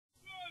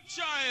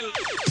When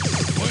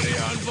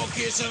you're on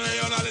vacation or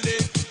you're on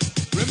holiday,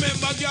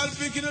 remember, girl,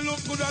 picking a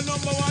look good at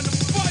number one.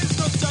 Boys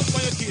not just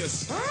for your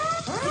case.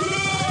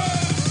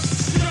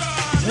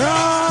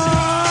 Right!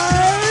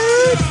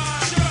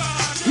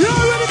 You're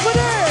ready for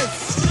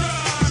this?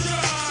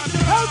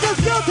 Helter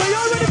Skelter,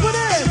 you're ready for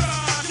this?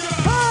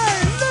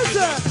 Hey,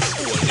 listen!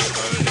 Hold the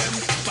girl them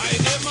by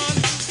the man.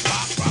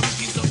 Back from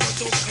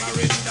Peterborough to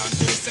Clarendon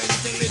to St.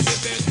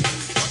 Elizabeth.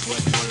 But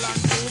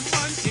Westmoreland to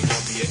Montego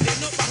Bay, they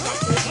no back up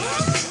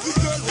Portland. The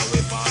girl where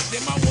we pass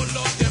them, I will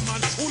love them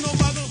man. Who no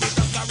matter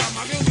with a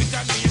Saramagin with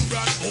a name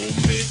brand. Oh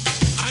me,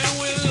 I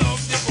will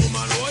love the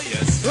woman, oh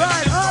yes.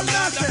 Right, all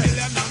that's it.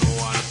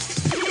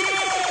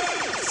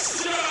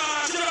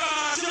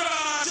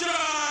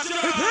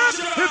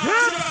 Hip,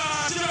 hip.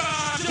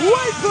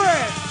 Wait for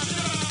it.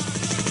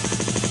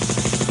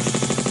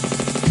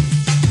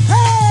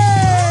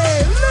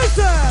 Hey,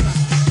 listen.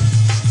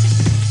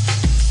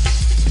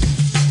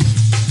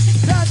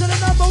 Down to the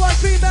number one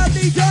female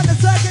DJ on the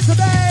circuit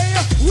today.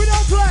 We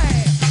don't play.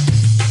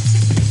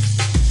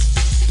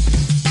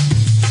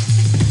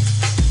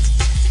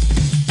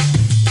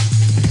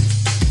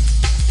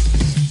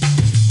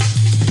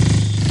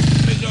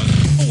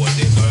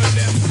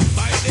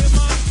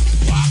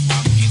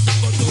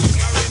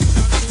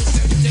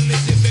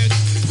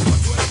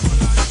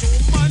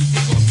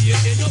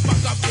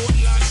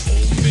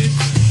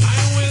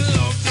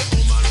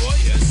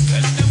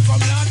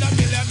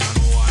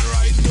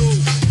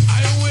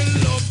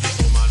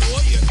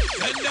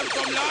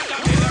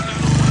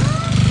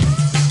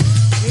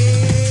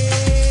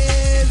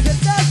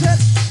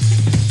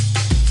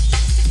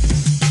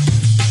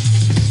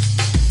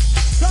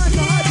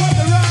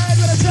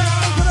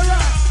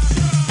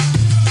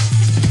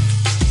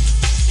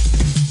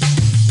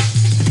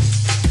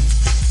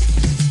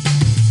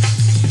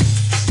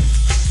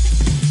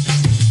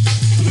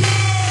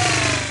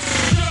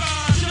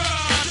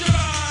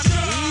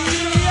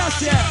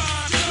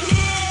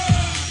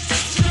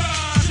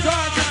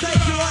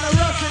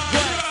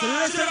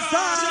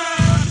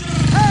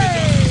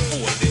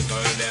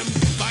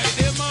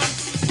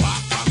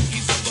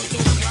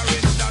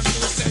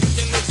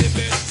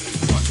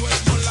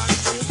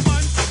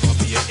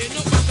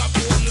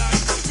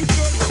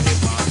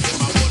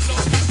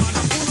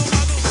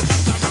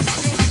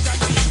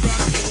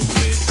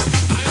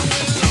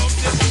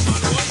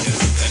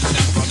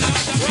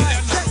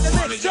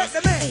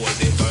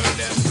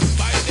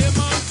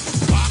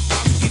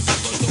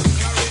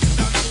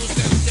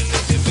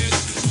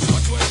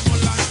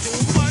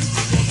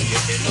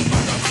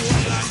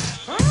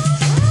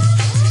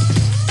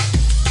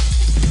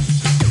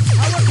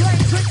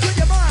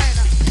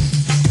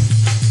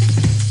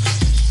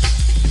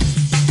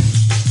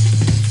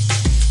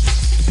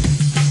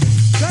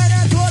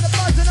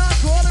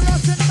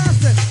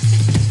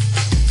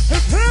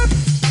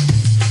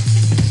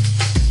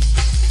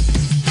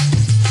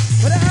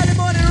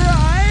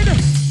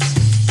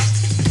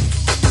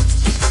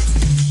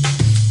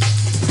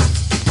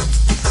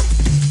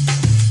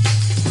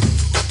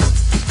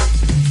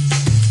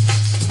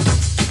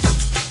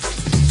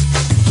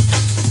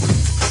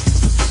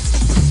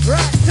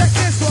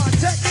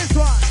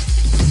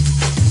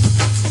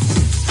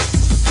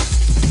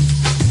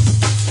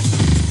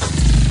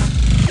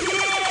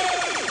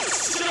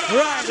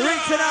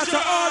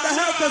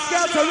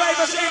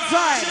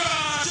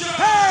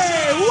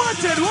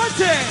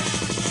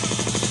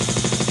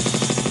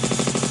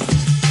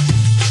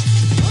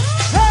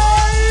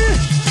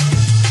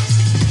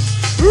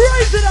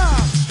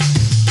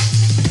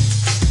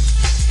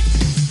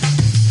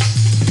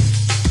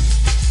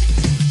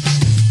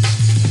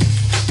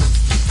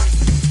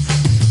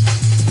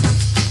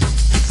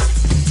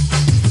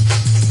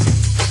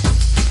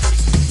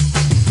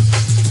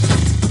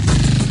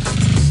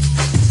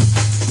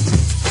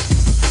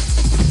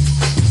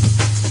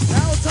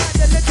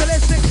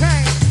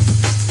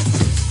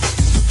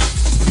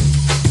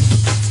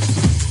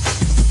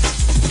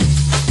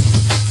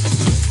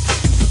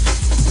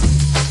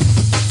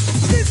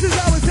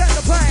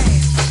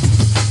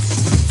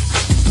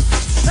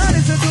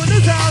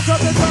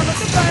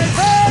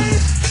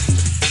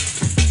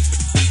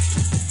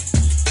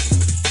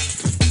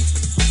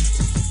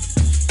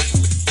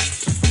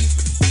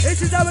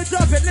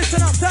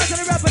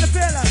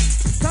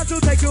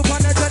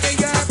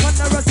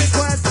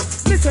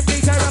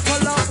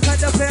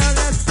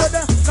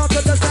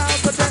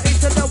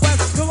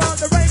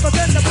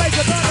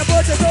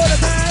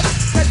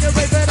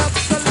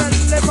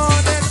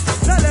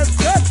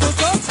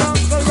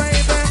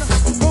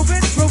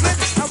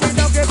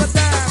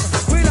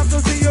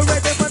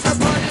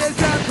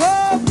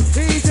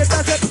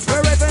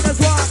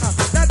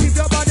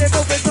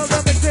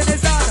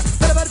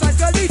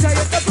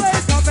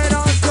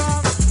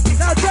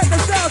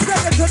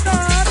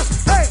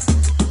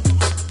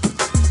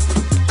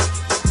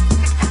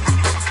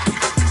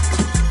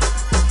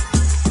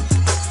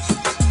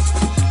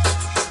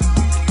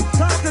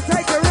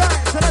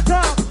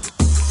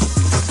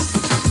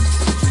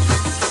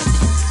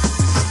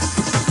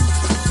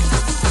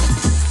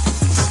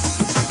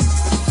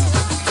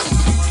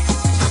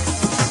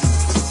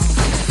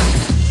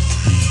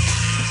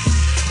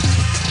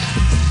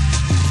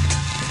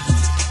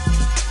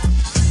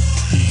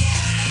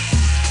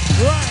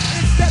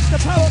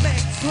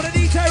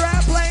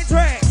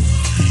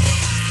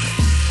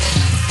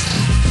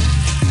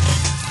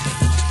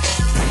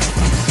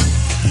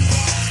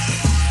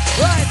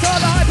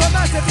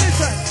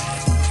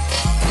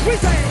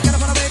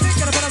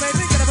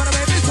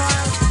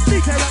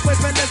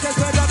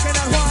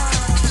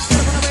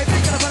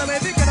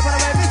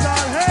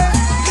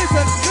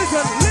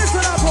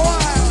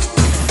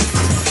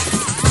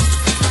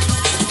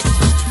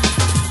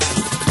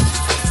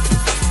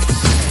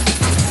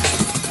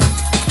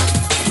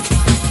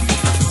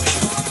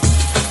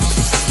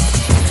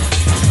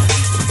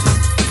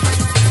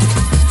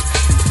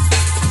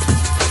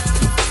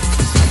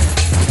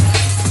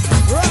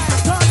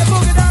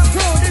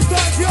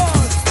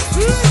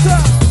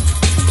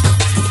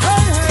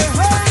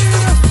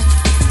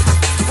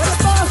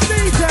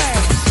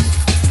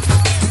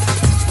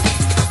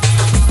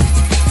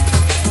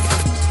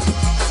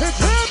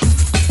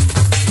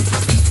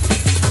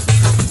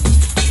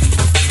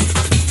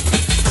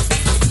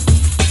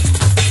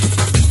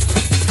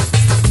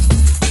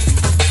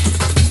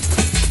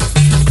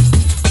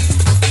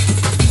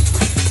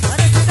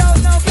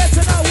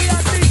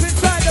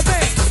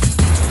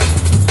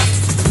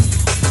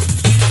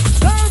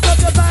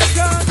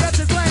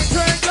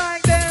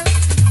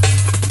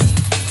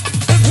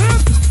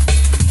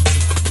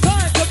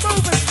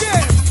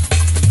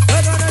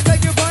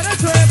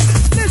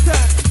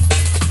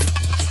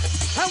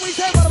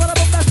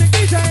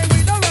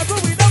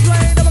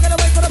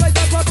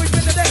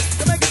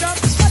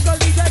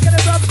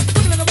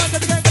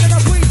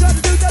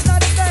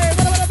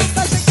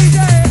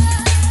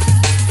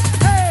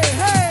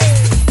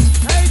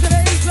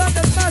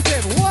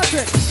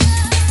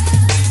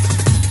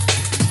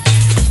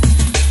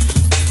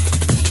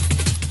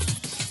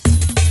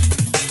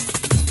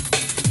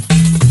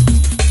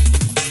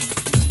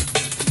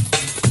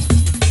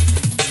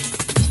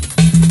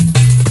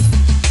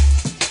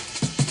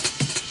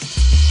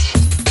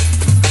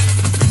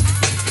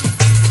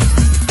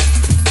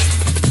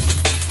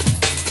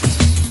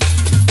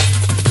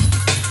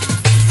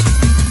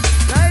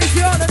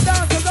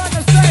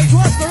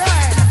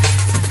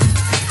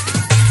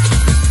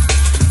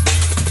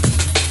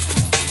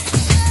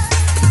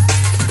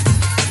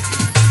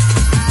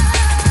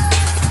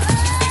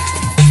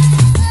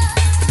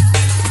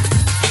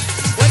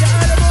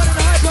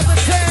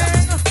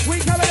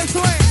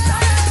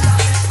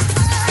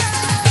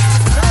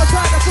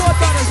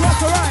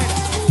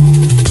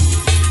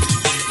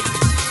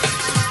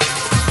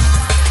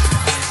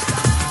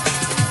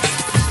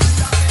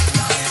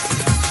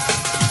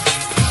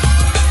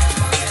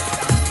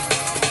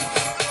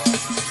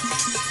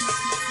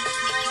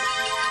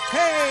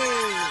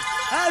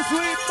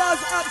 does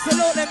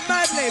absolutely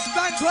madly.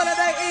 Bank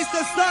holiday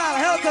Easter style,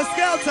 Helter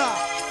Skelter.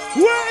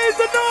 Where is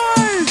the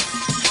noise?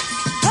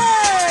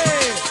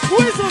 Hey!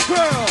 Whistle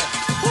crew,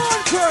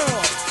 horn crew,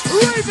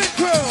 raven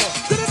crew,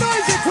 to the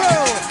noisy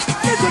crew.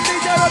 Listen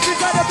DJ up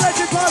inside the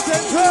blessed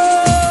person crew.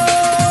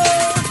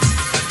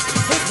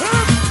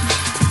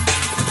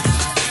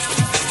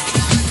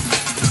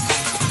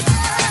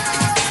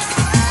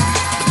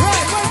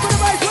 Right, wait for the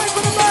bass, wait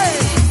for the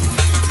bass.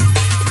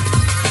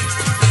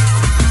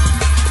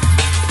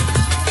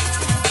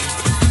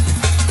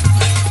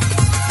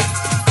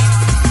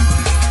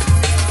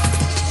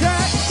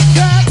 Jack,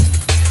 Jack.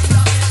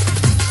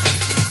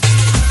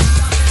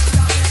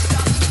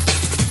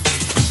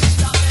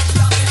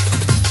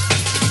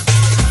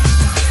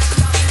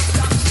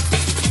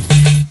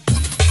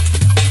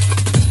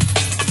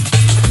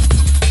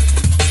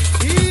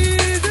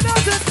 Easy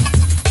nothing.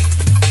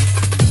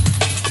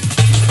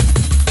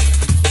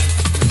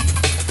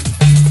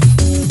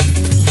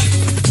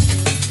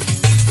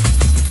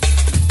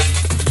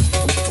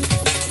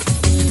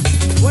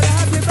 What a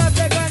happy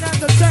birthday going out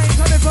to Shane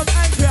coming from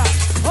Andrea.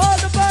 All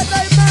the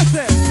birthday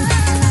massive.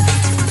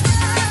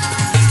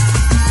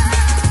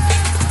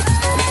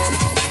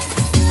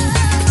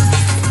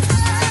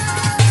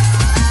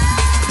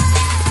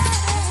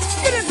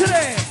 Get into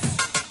this.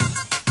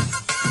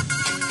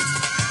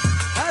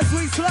 As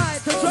we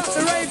slide to drop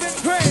the Raven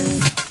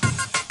Prince.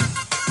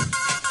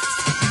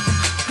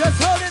 Just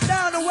hold it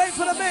down and wait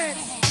for the mix.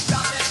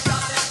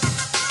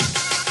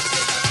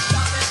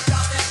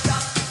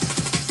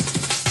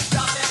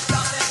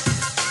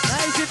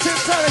 Nice your Tim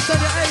Torres on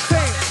your 18.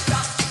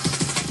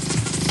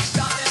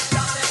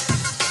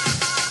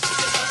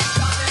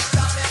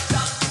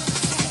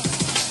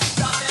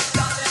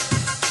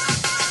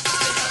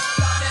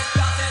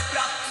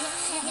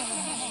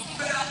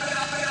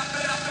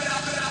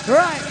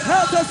 Right,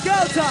 Helter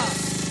Skelter.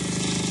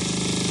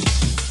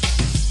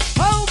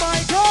 Oh my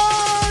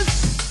God!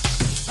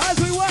 As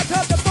we work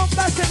out the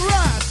bombastic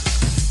rap.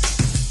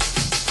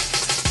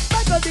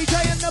 Michael DJ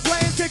in the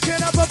plane,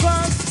 kicking up a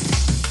bus.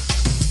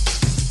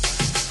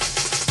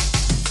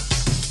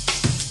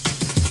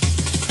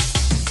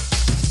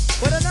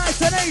 What a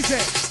nice and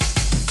easy.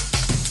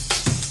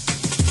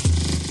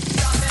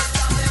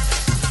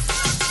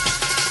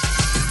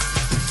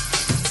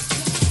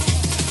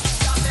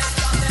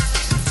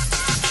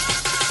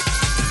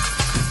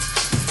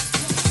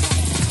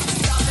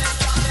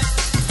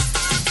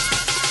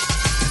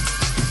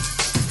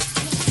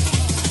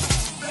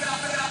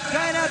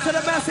 Going out to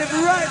the massive,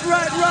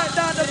 right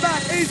down the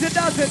back. Easy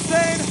does it,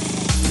 Zane.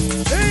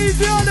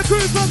 Easy on the crew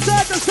from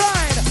side to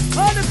side.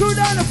 On the crew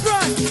down the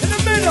front, in the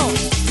middle.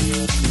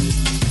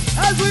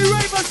 As we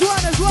rave as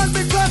one, as one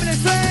big family,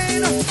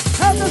 Zane.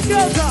 Helter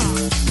Skelter.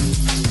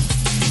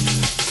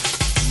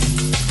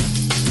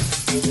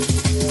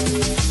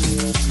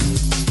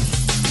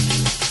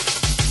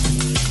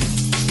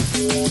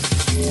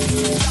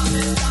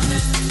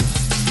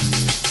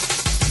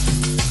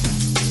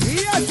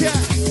 Yes,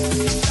 yes.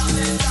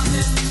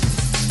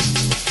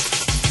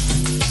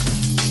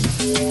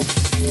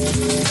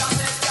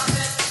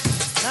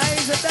 Now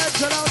he's a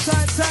dancer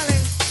outside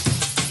selling.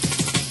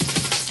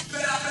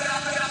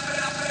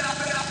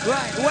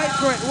 Right, wait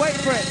for it.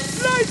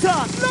 Lighter!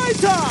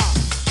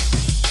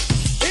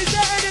 Is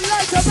there any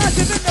lighter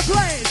massive in the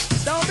place?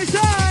 Don't be shy.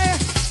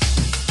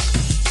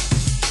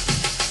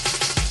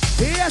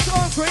 Yes,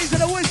 Encore, he's in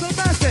the whistle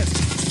massive.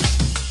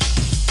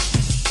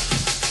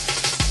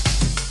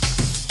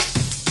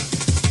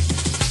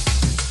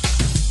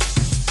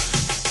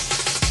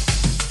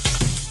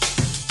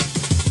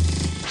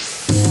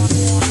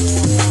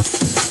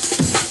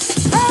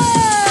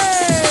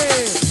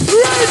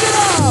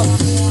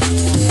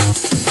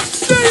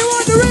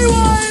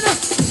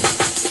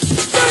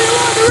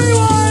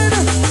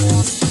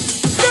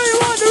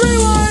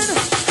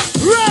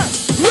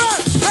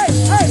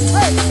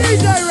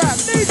 DJ Rap.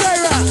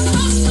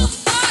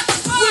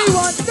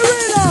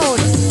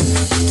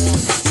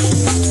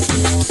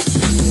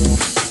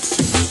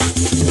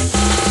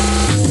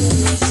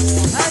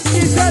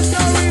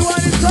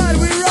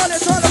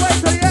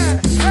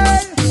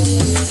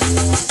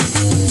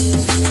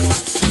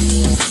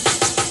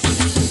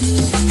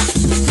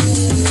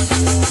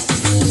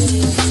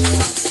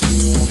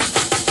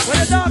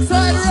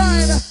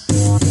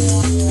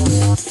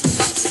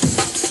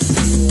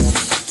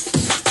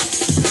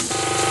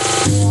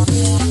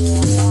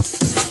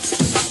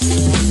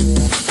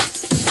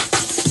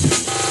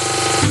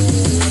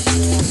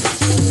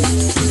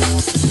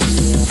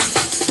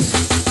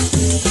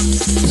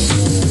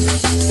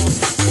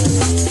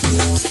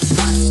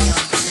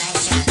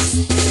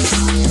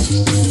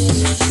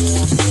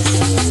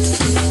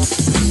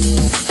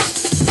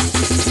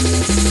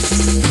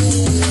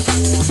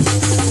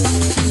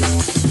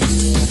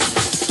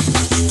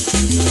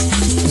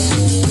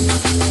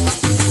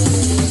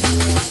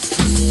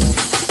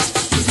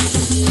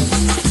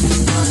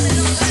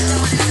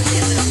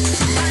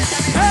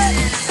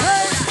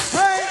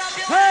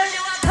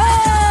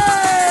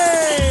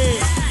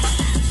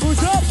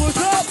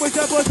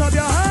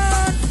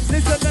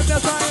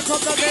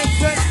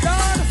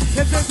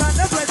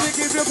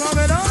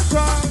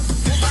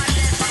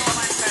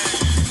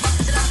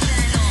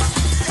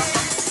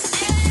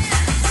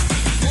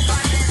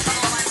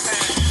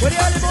 With the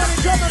early morning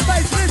drum and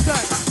bass, listen.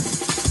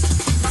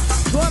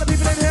 To all the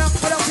people in here,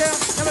 we don't care.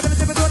 Never gonna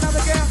dip into another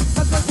gear.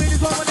 That's what speed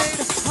is what we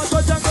need. Hot for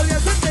jungle,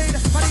 yes indeed.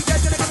 Money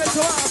get you to give it to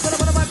us. Put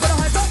up on the mic with a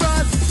high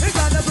numbers. It's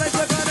not the place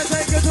we're gonna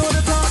take you to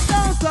the top.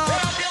 Down, stop.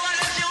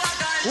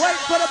 Wait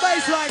for the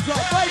bass line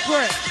drop. Wait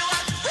for it.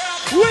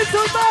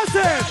 Whistle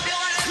massive.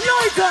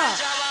 Lighter.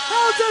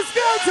 Helter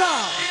Skelter.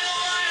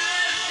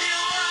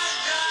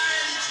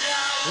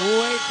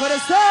 Wait for the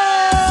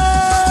sound.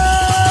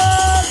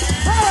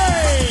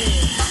 Hey.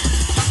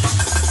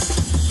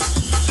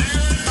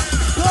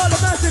 All the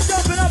massive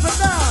jumping up and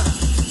down.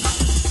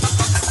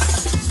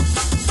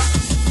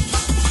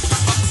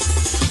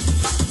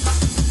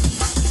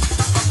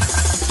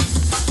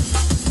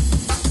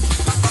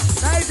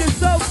 Agent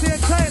Stokesy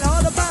and Taylor,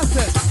 all the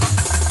massive.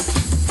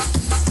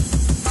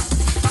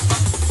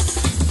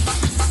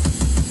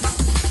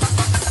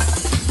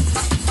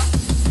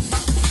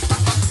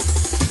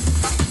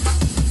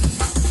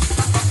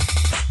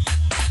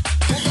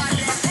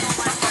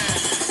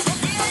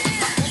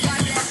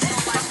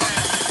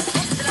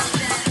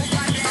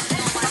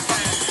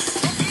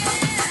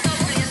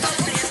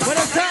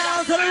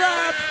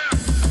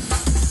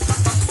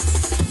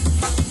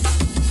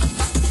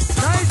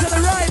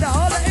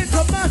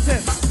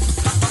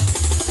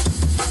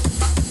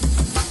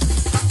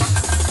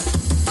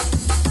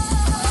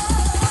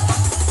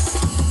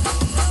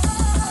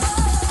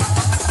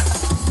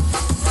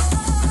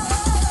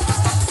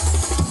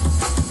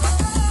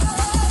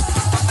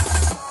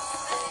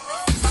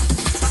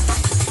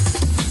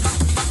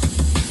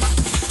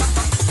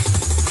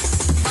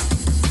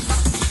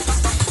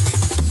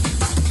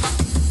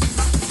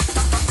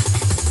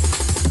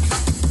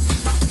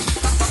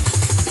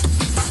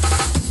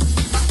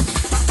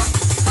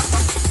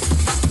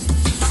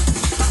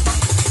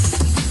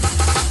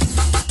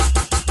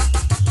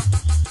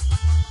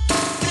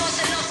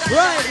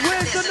 Right,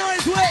 where's the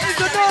noise? Where is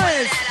the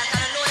noise?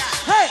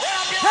 Hey,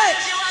 hey,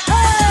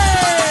 hey!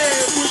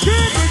 We're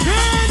good, we're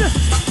good!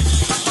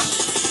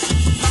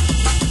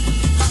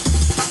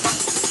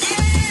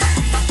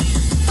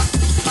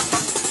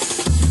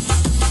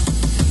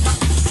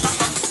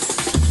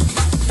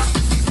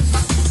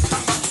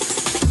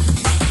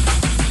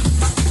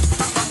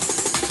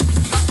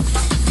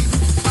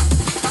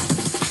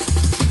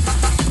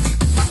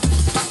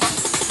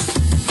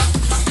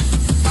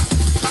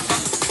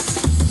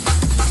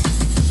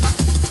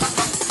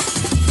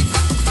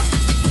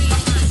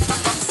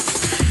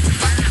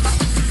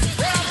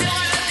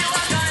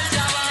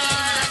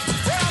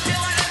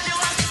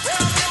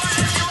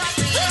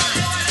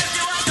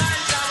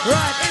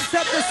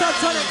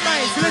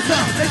 Listen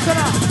up, listen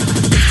up.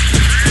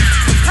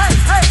 Hey,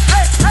 hey,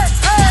 hey, hey,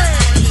 hey!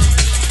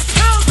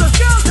 Helter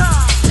Skelter!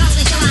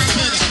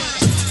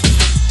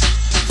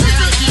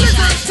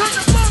 Listen to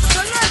the boom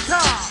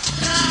selector!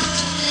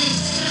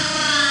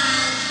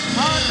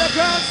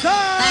 Underground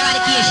sound!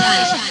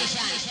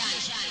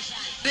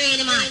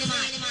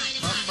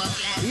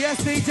 Yes,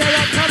 DJ,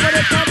 I'm coming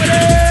it, coming it!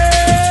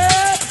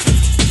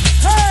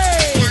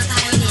 Hey!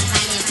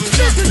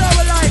 This is how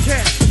we like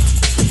it!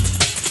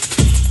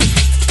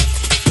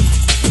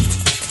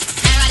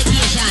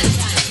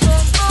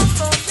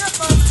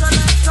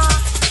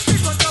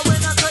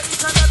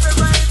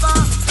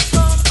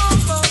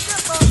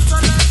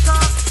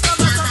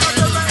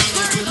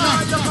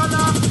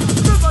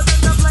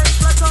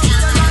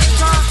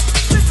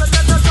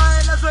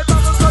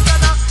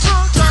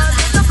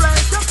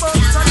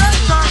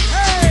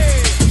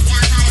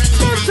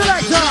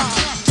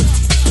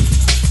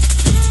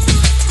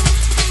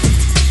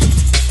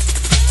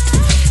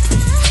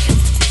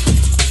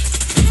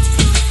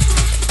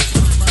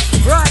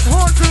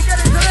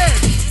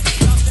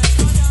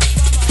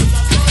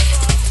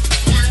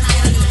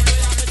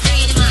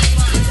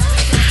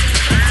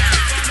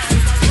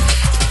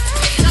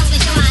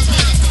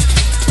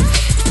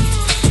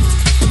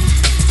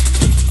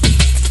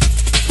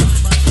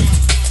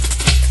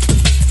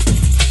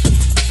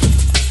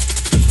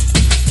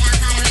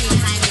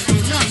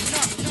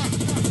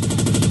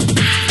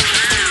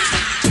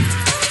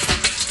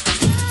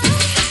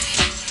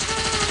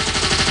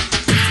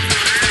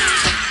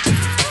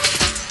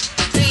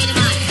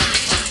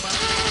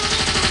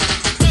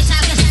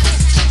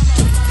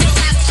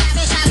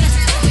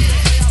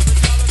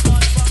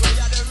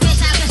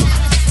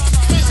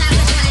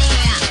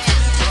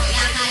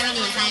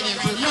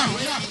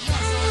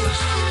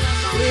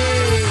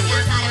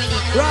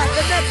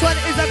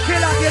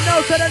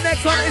 So the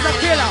next one is a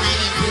killer.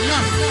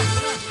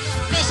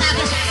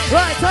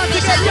 Right, time to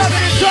get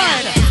jumping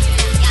inside.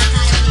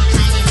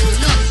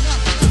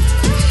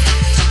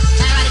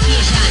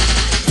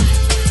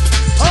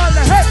 All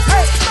the hey,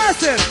 hey,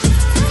 massive.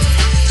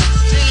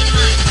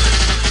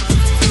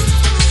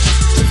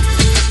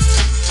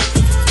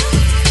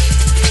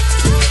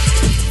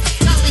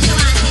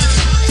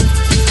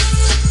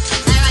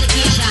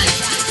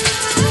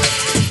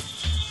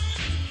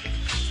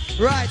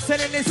 Right,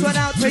 sending this one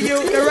out to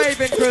you, the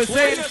Raven crew,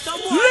 saying,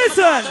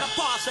 listen!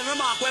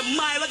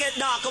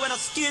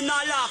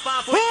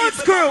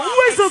 Horns crew,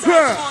 whistle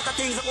crew!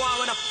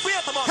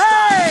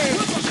 Hey!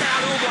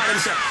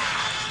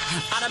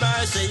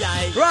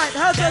 Right,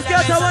 Helter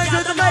Skelter, I want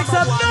you to make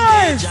some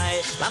noise!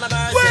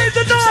 Where's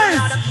the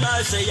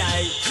noise?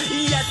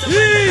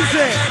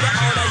 Easy!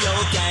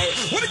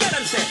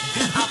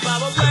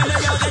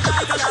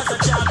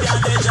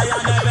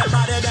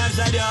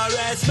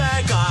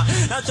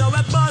 So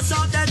we bust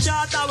out the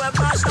chart and we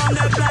bust down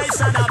the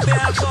place and a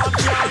beer cup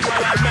drunk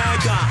where we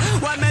make her.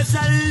 When me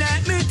say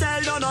let me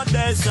tell you not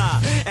this. If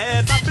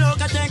I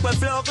float, I think we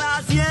float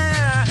last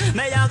year.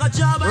 Me a go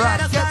job and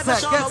let us get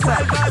set, get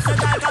set.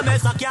 Versatile, cause me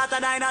so cat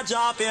and I in a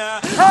job here.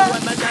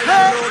 When me tell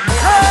the road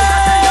boy,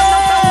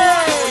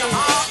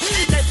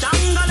 the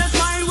jungle is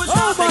mine with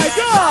oh my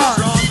God!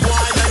 Road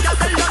boy, me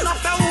just tell you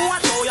nothing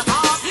what to your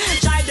heart.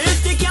 Try this,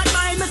 the cat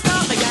mind me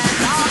stop again.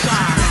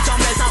 Some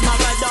days I'm a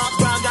red dog,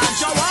 brag and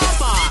show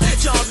off.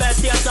 Job best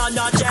yes or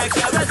not check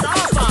your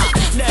results.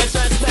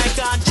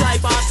 Disrespect and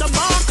try for some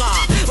marker.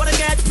 When I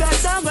get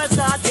better, we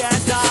start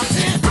get up.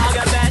 I'll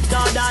get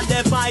better than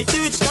the fight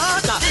each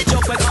starter.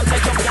 Jump we come to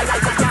jump your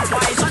life and your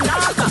voice and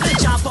not.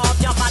 Chop off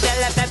your body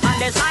left it on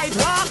the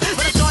sidewalk.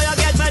 When I show you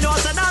get my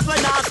nose and that we're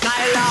not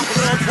skylark.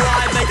 Road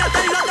boy, me just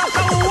tell you the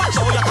fool what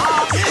show you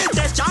off.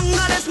 This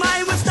jungle is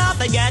mine, we start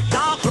to get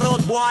dark.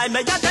 Road boy,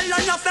 me just tell you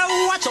the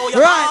fool what show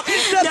you off. Right,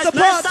 that's the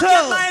part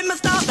two.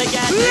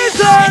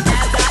 Listen!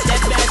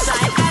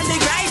 And the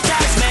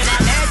greatest men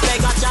on earth, they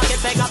got jacket,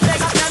 pick up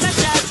them and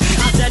chest.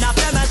 I send up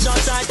them and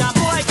short side, that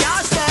boy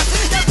can't step.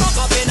 They fuck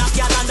up in a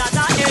cat and that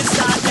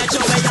instant, get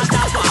your way on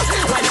top of.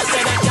 When I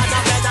say that cat,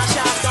 I better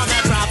shaft on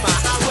it proper.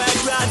 I wear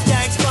red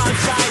tanks, front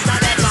sides,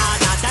 and the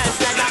partner.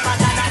 Test like a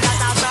pattern, and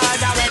that's a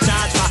murder we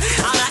charge for.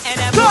 I'm not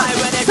any boy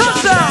when they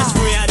come this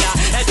radar.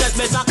 It's just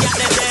me suck at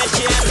the dead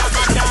shit, like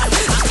a gun.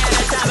 And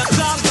anytime I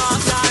come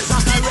back, dance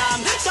like a ram.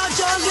 So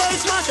jungle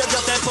is massive,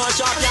 just a push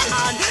up your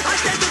hand. I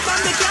take it from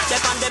the cat,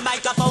 step on the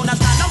microphone and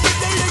stand up with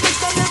the lyrics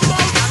from the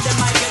phone. And the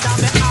mic is on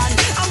my hand.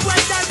 And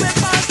when they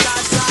whip us,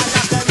 that's all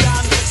of the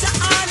ram. So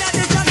all of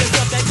the jungle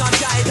stuff, they come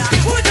try that.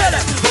 Who tell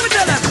them? Who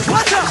tell them?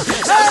 Watch out!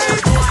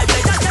 Hey! Boy,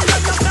 they just tell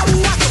them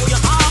nothing, what do you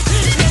have?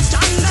 This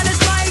jungle is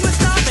mine, we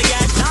start to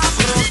get tough.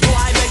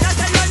 Boy, they just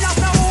tell them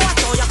nothing, what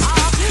do you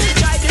have?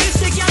 Try this,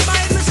 stick your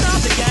mind, we start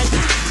to get.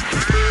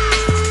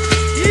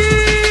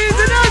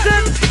 Easy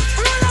dozen!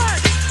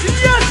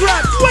 Yes,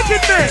 right!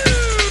 Wicked mix!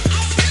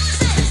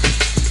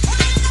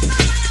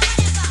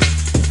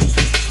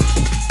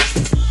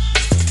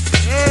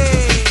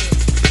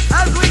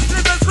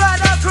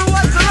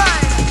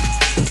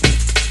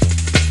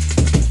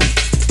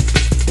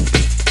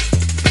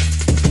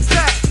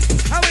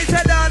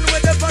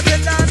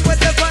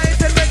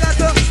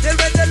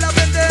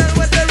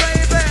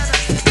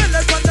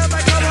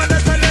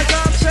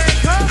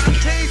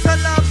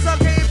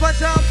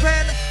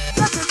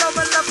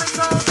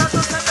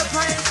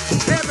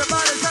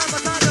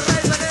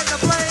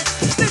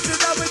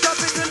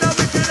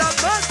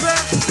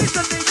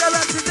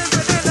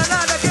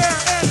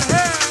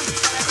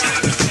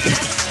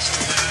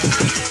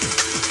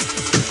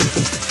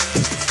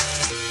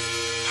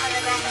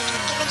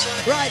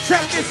 Right,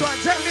 check this one,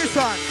 check this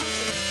one.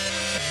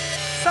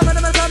 Some of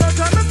them are talking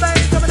about the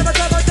bass, some of them are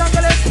talking about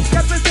jungle.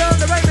 Get me still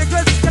the right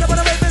because get up on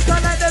the way this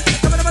style like this.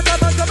 Some of them are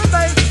talking about the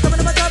bass, some of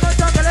them are talking about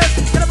jungle.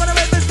 Get up on the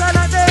way this style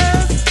like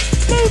this.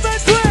 Move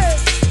and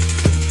twist.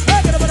 Hey,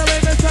 get up on the way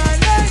this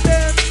style like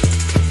this.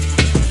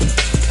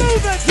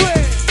 Move and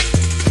twist.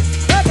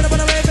 Hey, get up on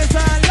the way this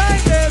style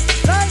like this,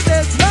 like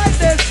this, like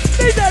this.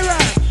 DJ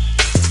Rap.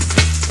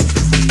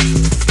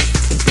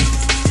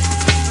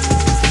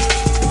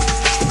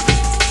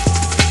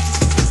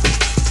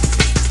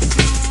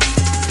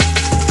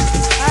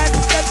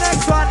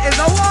 Is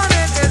a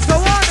warning, it's a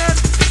warning.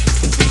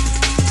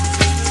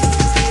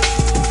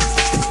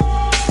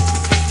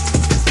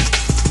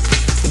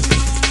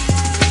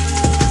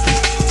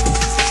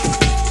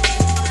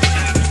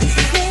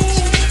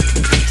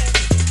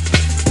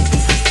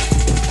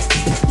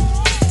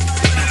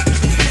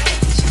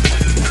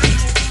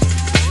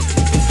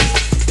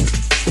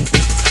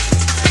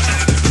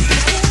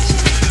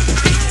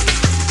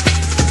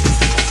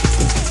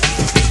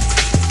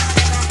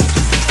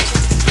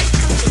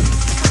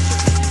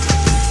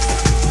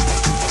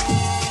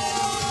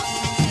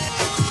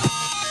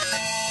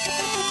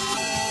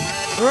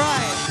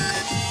 Right.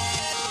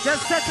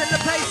 Just setting the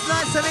pace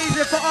nice and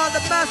easy for all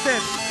the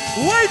massive.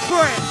 Wait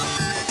for it.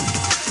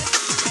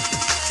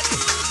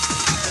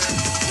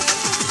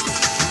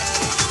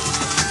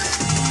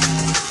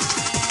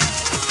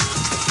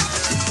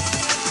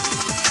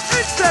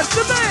 Insert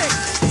the mix.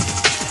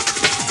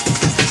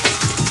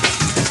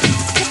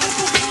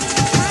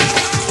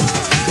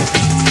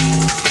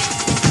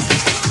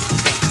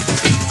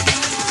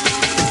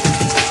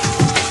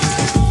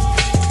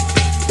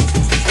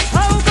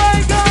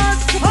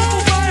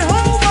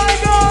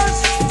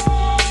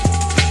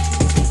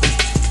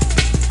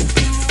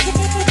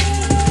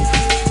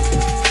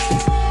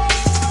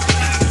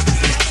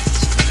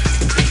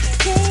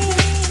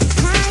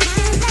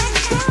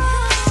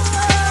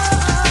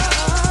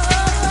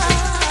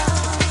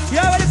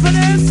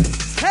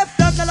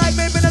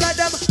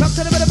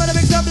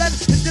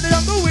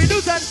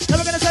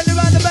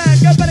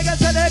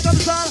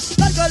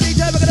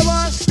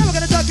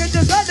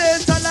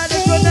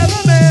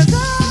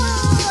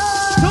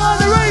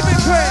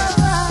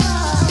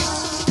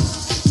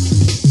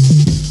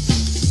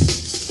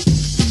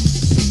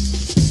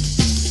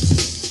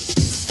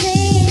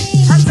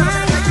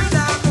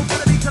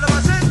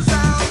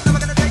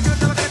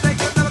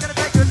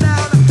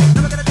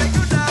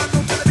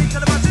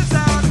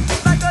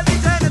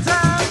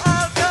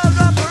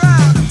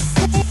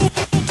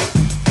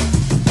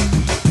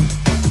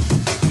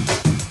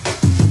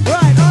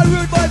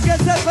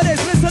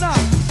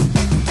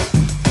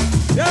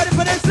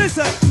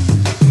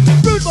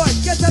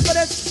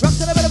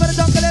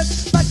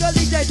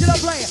 you don't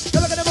play.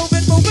 Never gonna move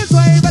it,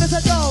 sway. Better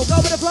set go,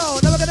 go with the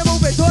flow. Never gonna move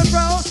it to and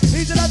fro.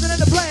 Easy nothing in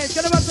the planes.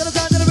 Gonna run to the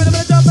sound, to the rhythm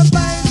of the drum and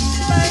bass.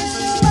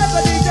 Let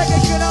the DJ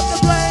get up the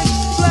place.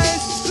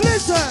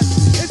 Listen,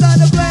 it's on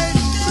the place.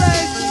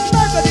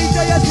 Let the DJ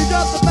as you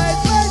drop the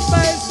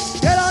bass.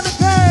 Get on the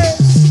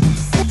pace.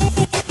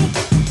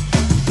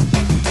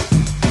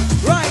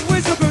 Right,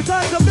 whistle crew,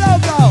 time to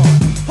blow.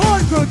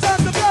 Horn crew, time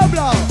to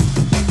blow.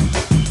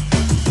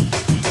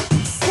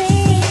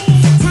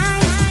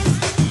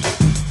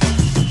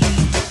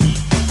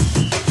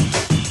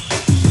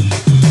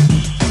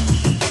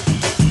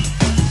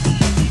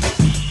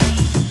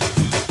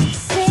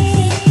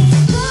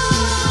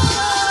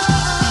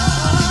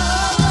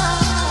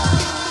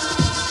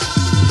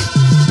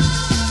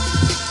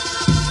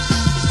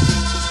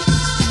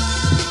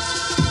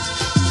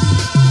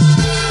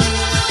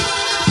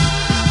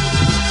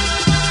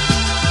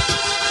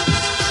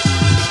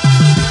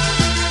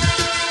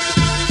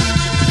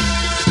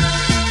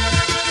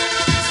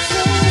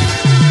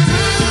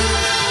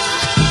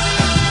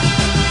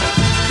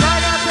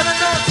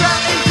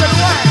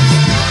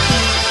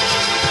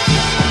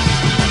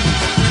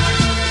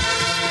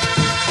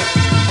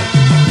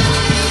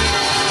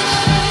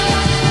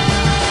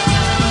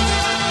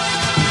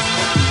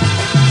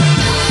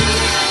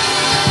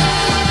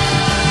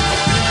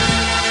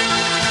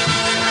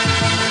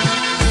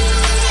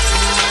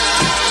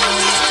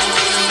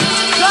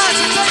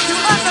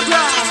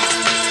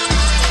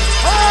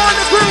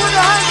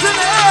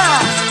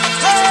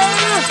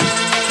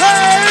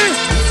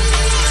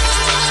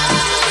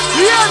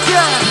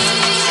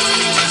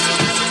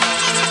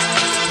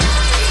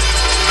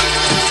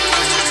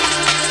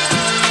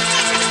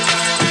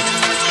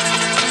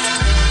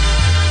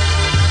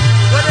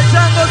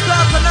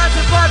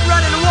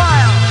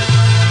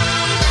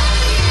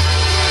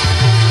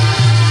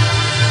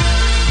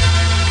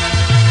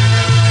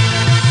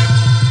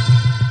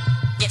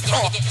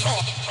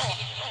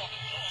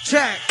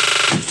 Check.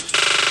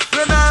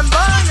 Remember,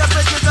 your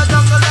bitches are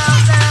jungle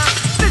out there.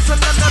 Listen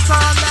to the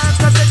sound and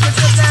the bitches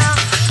are there.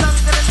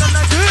 Jungle in the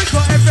night, good for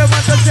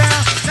everyone to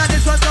share. Now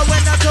this one's the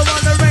winner to all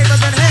the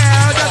ravers in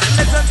here. Just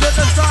listen to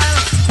the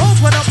style.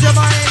 Open up your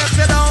mind. If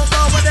you don't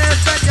go with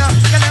this, then you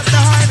get left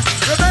behind.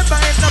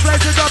 Remember, if the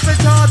place is up in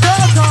charge,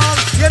 don't call.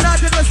 You're not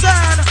in the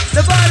stand,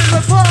 the body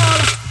will fall.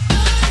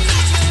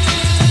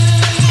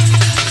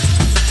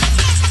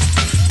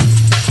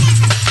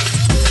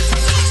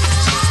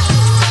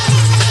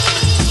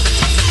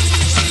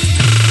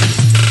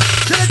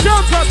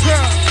 Jump up,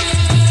 girl.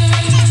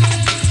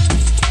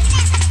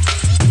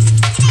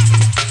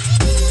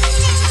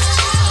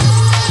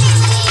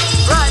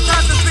 Right,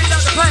 time to speed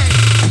up the plane.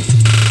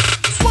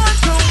 1,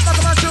 2,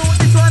 back of my shoe.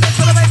 This one is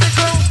for the making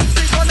crew.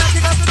 3, 4, now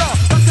kick out the door.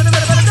 Come to the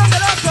middle, better don't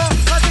get up, go.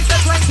 I think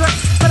that's playing trick.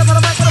 Better put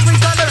a mic on a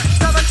freestyle lyric.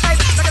 7,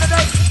 8, back in the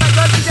day. My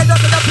girl, she get up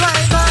to the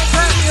plane. 9,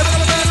 10, you're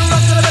gonna get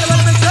up to the middle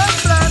of the big jump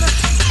plan.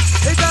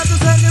 It's time to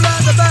send you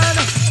round the band.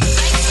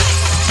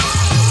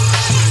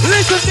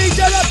 Listen,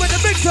 DJ, up with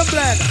the big jump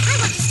plan.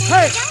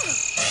 Hey!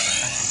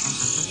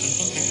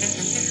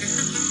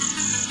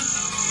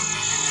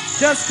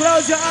 Just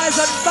close your eyes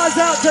and buzz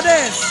out to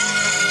this.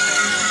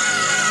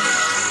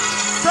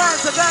 Time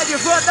to guide you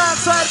for a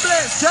downside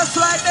bliss, just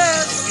like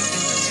this.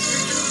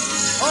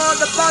 All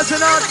the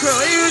buzzing on crew,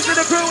 usually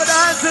the crew with the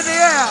hands in the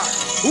air.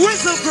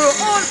 Whistle crew,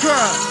 on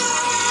crew.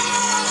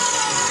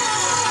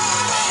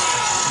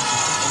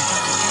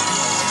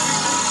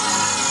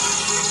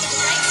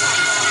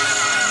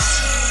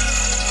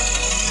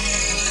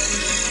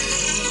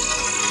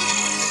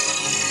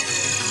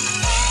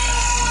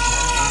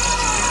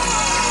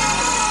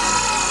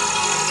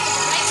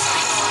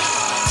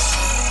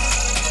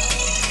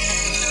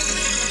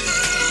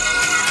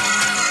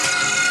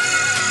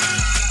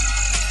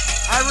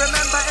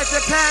 Remember, if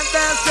you can't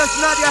dance, just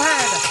nod your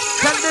head.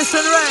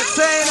 Condition red,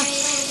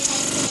 saying